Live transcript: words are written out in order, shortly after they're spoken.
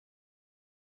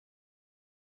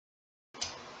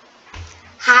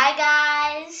Hi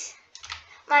guys,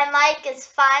 my mic is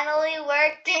finally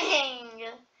working.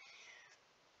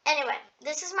 Anyway,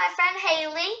 this is my friend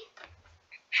Haley.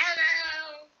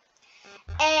 Hello.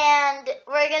 And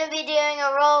we're going to be doing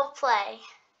a role play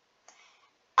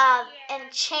of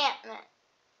Enchantment.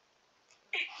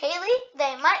 Haley,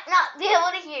 they might not be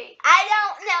able to hear you. I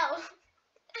don't know.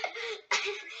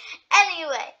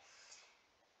 Anyway,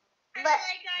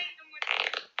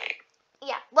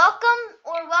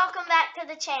 welcome back to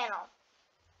the channel.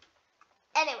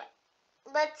 Anyway,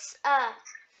 let's I'm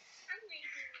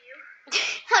leaving you.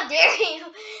 how dare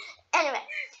you? Anyway,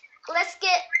 let's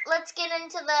get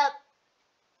into the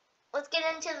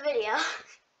video.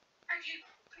 Okay,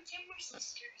 pretend we're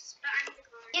sisters, but I'm the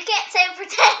girl. You can't say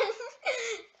pretend.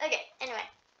 Okay, anyway.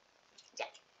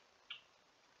 Yeah.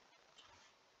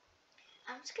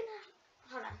 I'm just gonna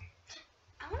hold on.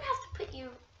 I'm gonna have to put you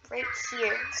right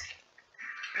here.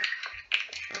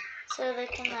 So they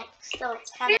can still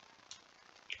kind of.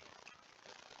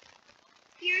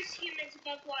 Here's humans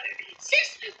above water.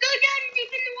 Sis, go down deep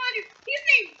in the water.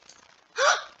 Humans!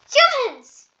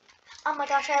 Humans! Oh my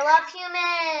gosh, I love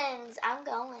humans. I'm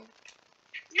going.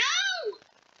 No!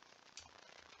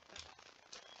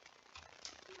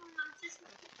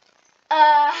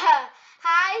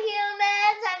 Hi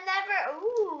humans. I've never.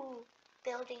 Ooh,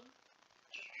 building.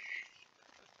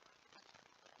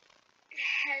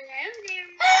 Hello there,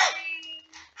 Mary.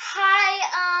 Hi,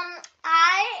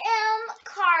 I am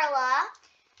Carla.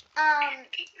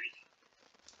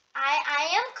 I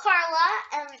am Carla,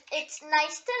 it's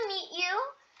nice to meet you.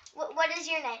 What is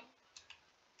your name?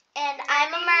 And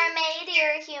I'm a mermaid.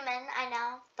 You're a human, I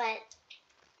know, but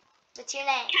what's your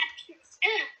name?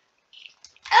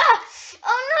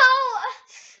 Oh no!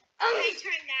 I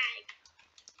turn back.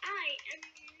 I am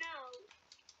no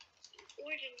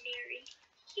ordinary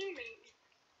human.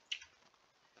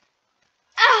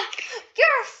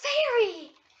 You're a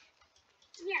fairy!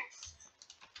 Yes.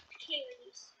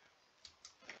 Fairies.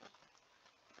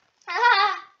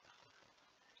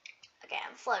 Okay,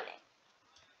 I'm floating.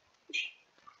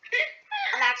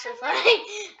 I'm actually floating.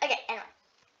 Okay, anyway.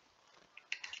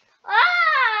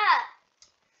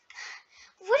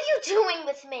 What are you doing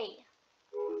with me?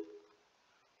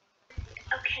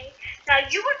 Okay, now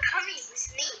you are coming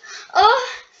with me. Oh,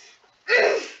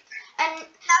 and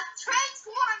now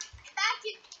transform back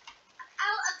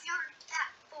out of that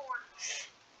form.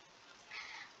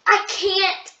 I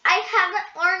can't. I haven't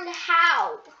learned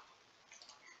how.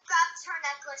 Grab her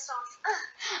necklace off.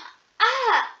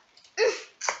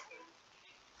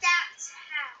 That's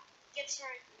how. Get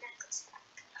her necklace back.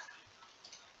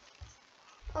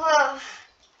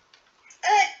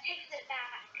 Take it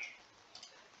back.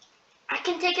 I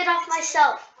can take it off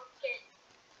myself.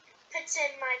 It's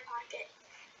in my pocket.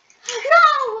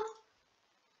 No!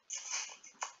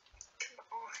 Come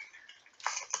on.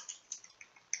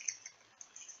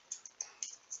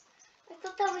 I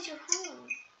thought that was your home.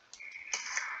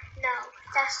 No,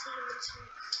 that's the human's home.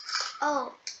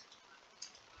 Oh.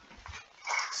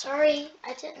 Sorry,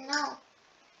 I didn't know.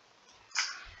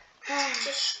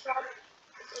 Just rub it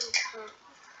and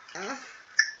come.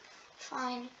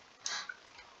 Fine.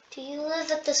 Do you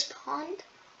live at this pond?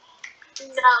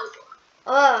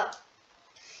 No.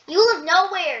 You live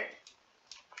nowhere.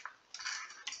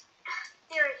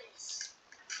 There it is.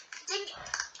 Think.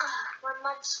 My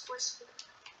mom's whispering.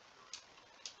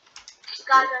 You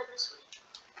gotta go this way.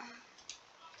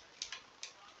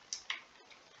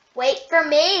 Wait for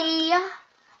me.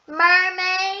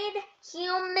 Mermaid,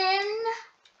 human.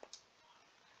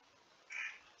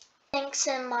 Thanks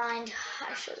in mind.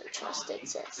 I should have trusted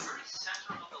sis.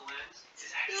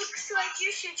 Looks like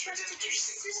you should trust your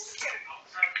sister.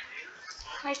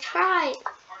 I tried.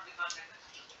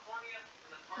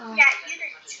 Yeah, you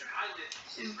didn't try.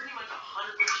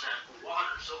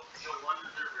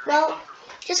 Well,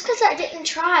 just because I didn't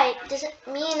try doesn't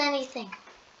mean anything.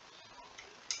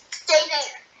 Stay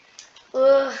there.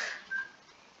 Ugh.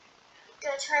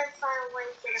 Gonna try and find a way to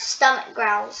get up. Stomach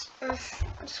growls.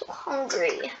 I'm so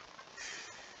hungry.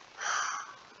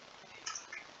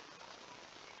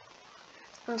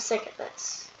 I'm sick of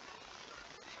this.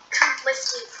 Come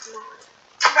with me, come on.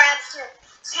 Grabs her,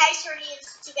 ties her hands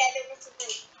together with a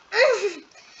rope.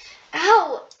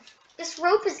 Ow! This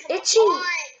rope is itchy. Come on.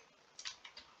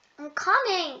 I'm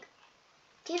coming.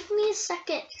 Give me a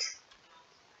second.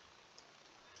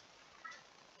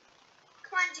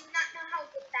 Come on, do you not know how to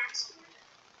get faster?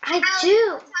 I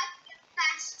do.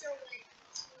 Faster way.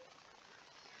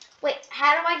 Wait,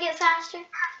 how do I get faster? You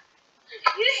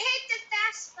hit the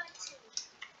fast button.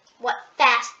 What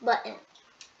fast button?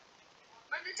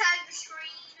 On the top of the screen.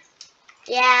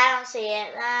 Yeah, I don't see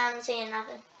it. I'm seeing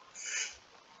nothing.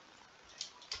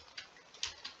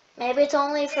 Maybe it's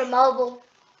only for mobile.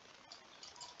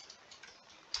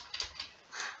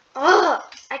 Oh,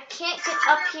 I can't get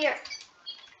up here.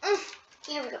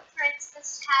 Here we go.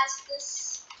 Princess has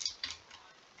this.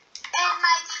 And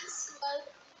my game's slow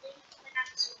when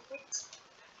I'm zooming.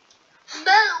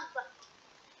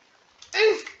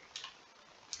 Move!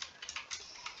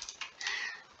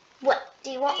 What? Do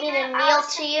you want me to kneel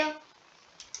to you?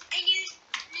 And you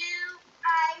knew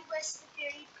I was the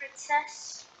fairy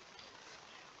princess.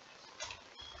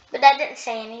 But that didn't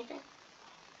say anything.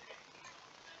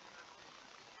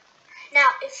 Now,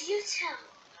 if you tell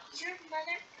your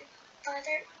mother and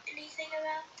father anything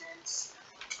about this,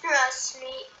 trust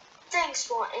me, things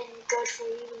won't end good for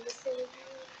you and the family.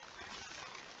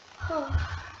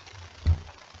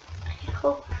 I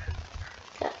hope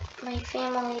that my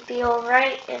family be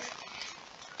alright if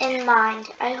in mind.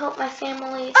 I hope my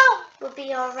family will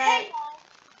be alright. Hey, Mom.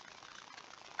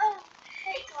 Oh,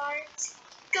 hey, guards.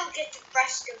 Go get the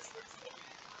rest of your family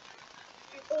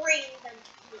and bring them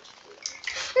to me.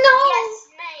 No! Yes,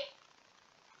 ma'am.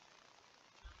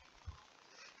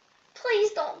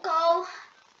 Please don't go.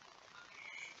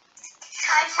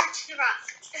 Tie her to the rock.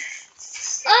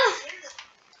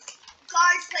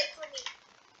 Guards, wait for me.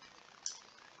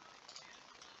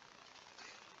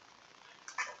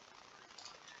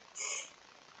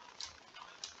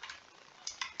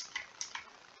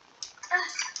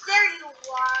 There you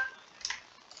are.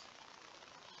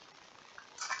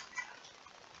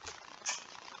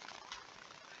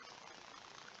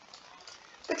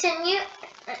 But then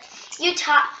you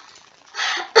taught.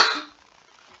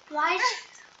 Why?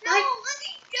 No, let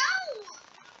me go.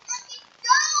 Let me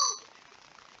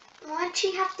go. Why'd she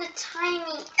have to tie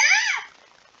me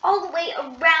all the way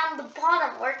around the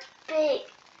bottom where it's big?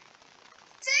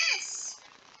 Sis.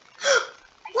 What?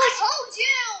 I told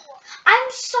you. I'm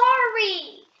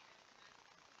sorry.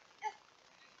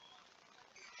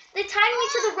 They tied me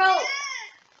to the rope.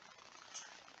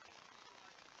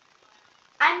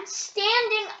 I'm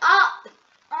standing up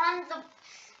on the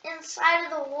inside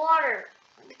of the water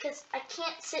because I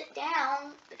can't sit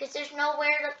down because there's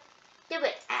nowhere to do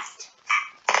it at.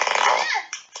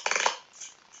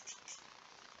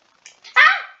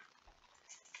 Ah!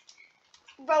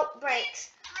 Rope breaks.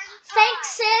 Thanks,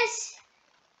 sis.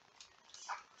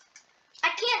 I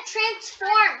can't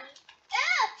transform.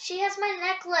 She has my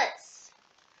necklace.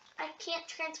 I can't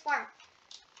transform.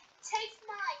 Take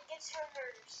mine. Get her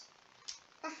hers.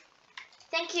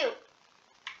 Thank you.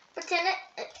 But then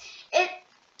it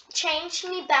changed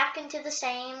me back into the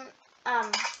same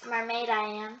mermaid I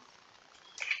am.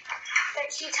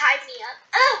 But she tied me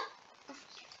up.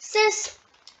 Sis,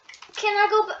 can I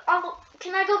go back home?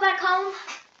 You're not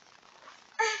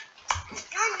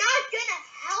gonna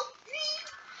help me?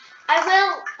 I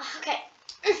will. Okay.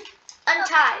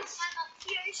 Unties. I'm up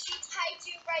here. She tied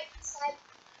you right beside.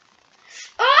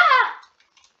 Ah!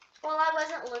 Well, I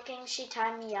wasn't looking. She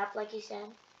tied me up, like you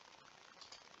said.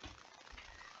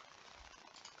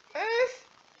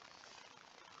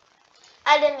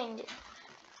 I didn't mean to.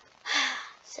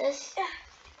 Sis,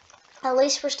 at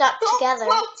least we're stuck together. Don't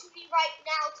quote me right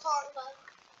now, Carla.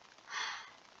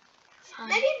 Fine.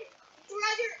 Maybe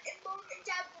brother and mom and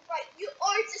dad were right. You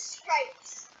are a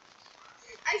disgrace.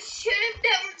 I should have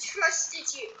never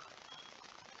trusted you.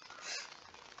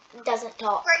 Doesn't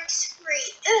talk. Breaks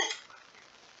free.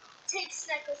 Takes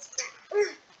necklace back.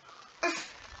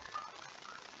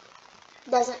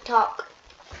 Doesn't talk.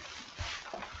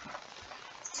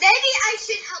 Maybe I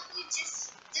should help you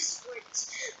just this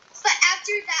once. But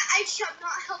after that, I shall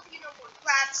not help you no more.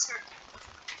 Grabs her.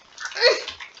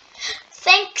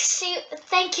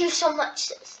 Thank you so much,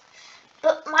 sis.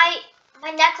 But my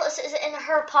necklace is in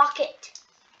her pocket.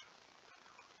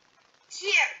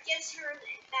 Here, gives her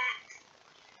it back.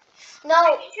 No.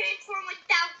 I can transform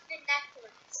without the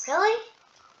necklace. Really?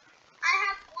 I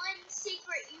have one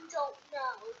secret you don't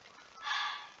know.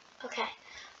 Okay.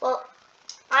 Well,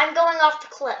 I'm going off the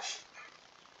cliff.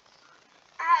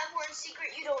 I have one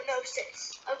secret you don't know,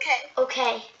 sis. Okay?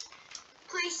 Okay.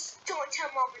 Please don't tell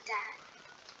mom or dad.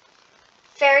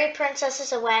 Fairy princess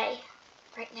is away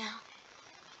right now.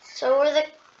 So we're the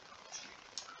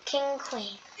king and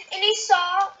queen. And he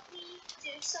saw me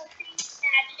do something and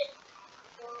I didn't.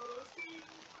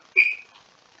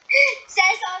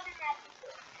 Says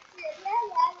automatically.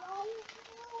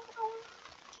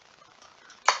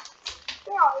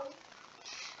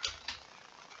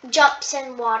 Jumps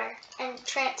in water and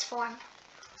transform.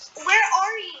 Where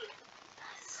are you?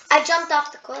 I jumped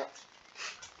off the cliff.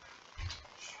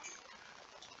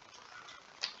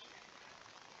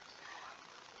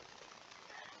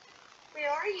 Where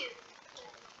are you?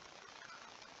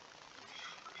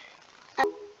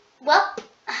 Well,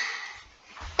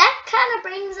 that kind of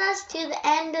brings us to the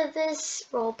end of this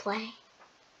roleplay.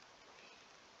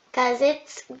 Because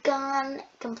it's gone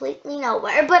completely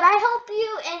nowhere. But I hope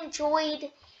you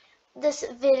enjoyed this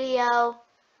video.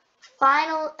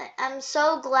 I'm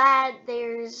so glad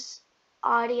there's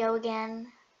audio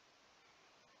again.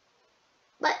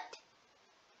 But,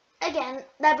 again,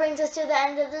 that brings us to the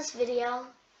end of this video.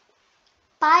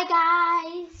 Bye,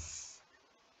 guys.